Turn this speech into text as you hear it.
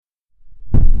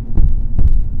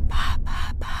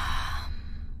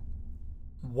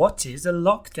What is a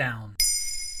lockdown?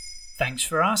 Thanks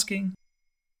for asking.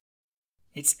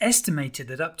 It's estimated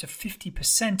that up to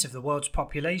 50% of the world's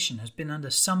population has been under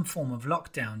some form of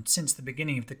lockdown since the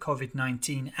beginning of the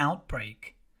COVID-19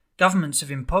 outbreak. Governments have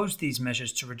imposed these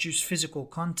measures to reduce physical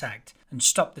contact and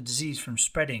stop the disease from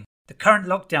spreading. The current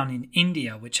lockdown in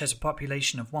India, which has a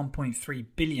population of 1.3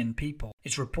 billion people,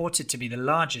 is reported to be the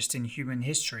largest in human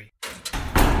history.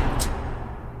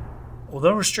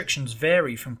 Although restrictions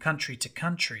vary from country to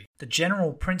country, the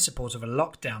general principles of a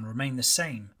lockdown remain the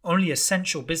same. Only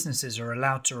essential businesses are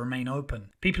allowed to remain open.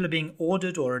 People are being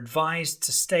ordered or advised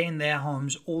to stay in their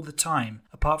homes all the time,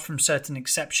 apart from certain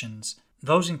exceptions.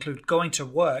 Those include going to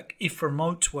work if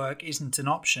remote work isn't an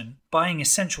option, buying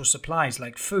essential supplies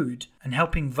like food, and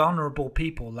helping vulnerable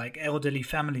people like elderly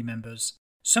family members.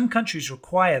 Some countries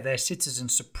require their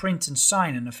citizens to print and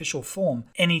sign an official form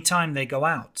any time they go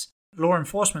out. Law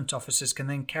enforcement officers can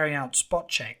then carry out spot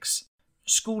checks.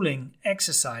 Schooling,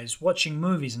 exercise, watching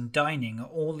movies and dining are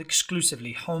all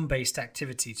exclusively home-based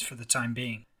activities for the time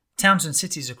being. Towns and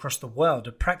cities across the world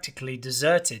are practically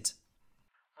deserted.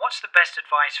 What's the best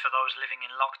advice for those living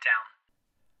in lockdown?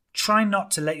 Try not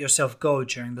to let yourself go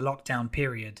during the lockdown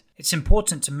period. It's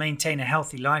important to maintain a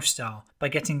healthy lifestyle by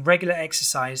getting regular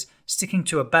exercise, sticking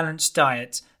to a balanced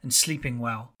diet, and sleeping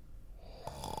well.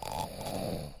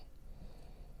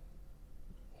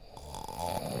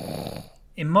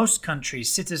 In most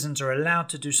countries, citizens are allowed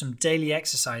to do some daily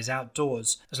exercise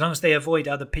outdoors, as long as they avoid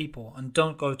other people and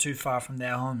don't go too far from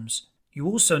their homes. You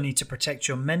also need to protect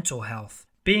your mental health.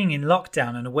 Being in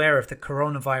lockdown and aware of the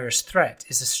coronavirus threat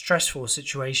is a stressful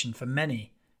situation for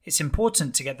many. It's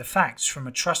important to get the facts from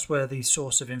a trustworthy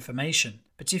source of information,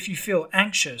 but if you feel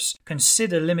anxious,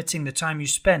 consider limiting the time you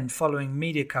spend following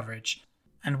media coverage.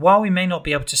 And while we may not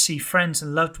be able to see friends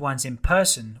and loved ones in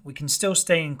person, we can still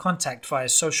stay in contact via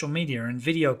social media and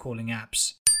video calling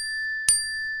apps.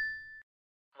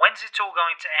 When's it all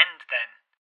going to end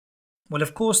then? Well,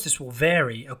 of course, this will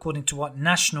vary according to what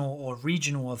national or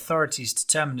regional authorities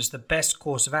determine as the best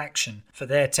course of action for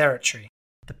their territory.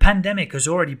 The pandemic has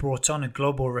already brought on a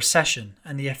global recession,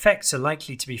 and the effects are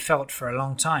likely to be felt for a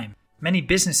long time. Many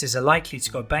businesses are likely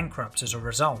to go bankrupt as a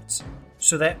result.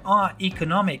 So there are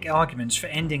economic arguments for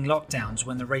ending lockdowns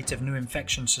when the rate of new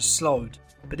infections has slowed,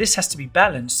 but this has to be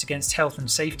balanced against health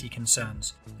and safety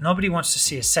concerns. Nobody wants to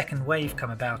see a second wave come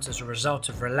about as a result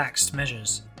of relaxed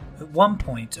measures. At one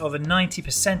point, over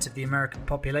 90% of the American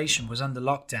population was under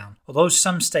lockdown, although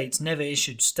some states never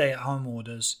issued stay-at-home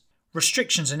orders.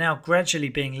 Restrictions are now gradually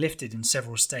being lifted in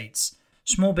several states.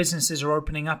 Small businesses are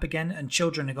opening up again and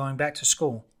children are going back to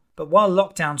school. But while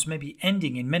lockdowns may be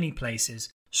ending in many places,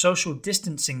 social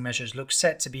distancing measures look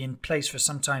set to be in place for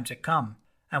some time to come,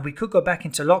 and we could go back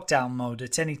into lockdown mode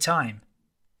at any time.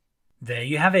 There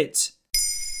you have it.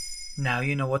 Now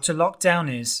you know what a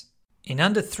lockdown is. In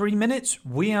under 3 minutes,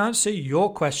 we answer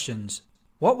your questions.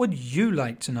 What would you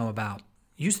like to know about?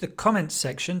 Use the comments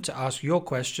section to ask your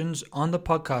questions on the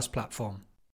podcast platform.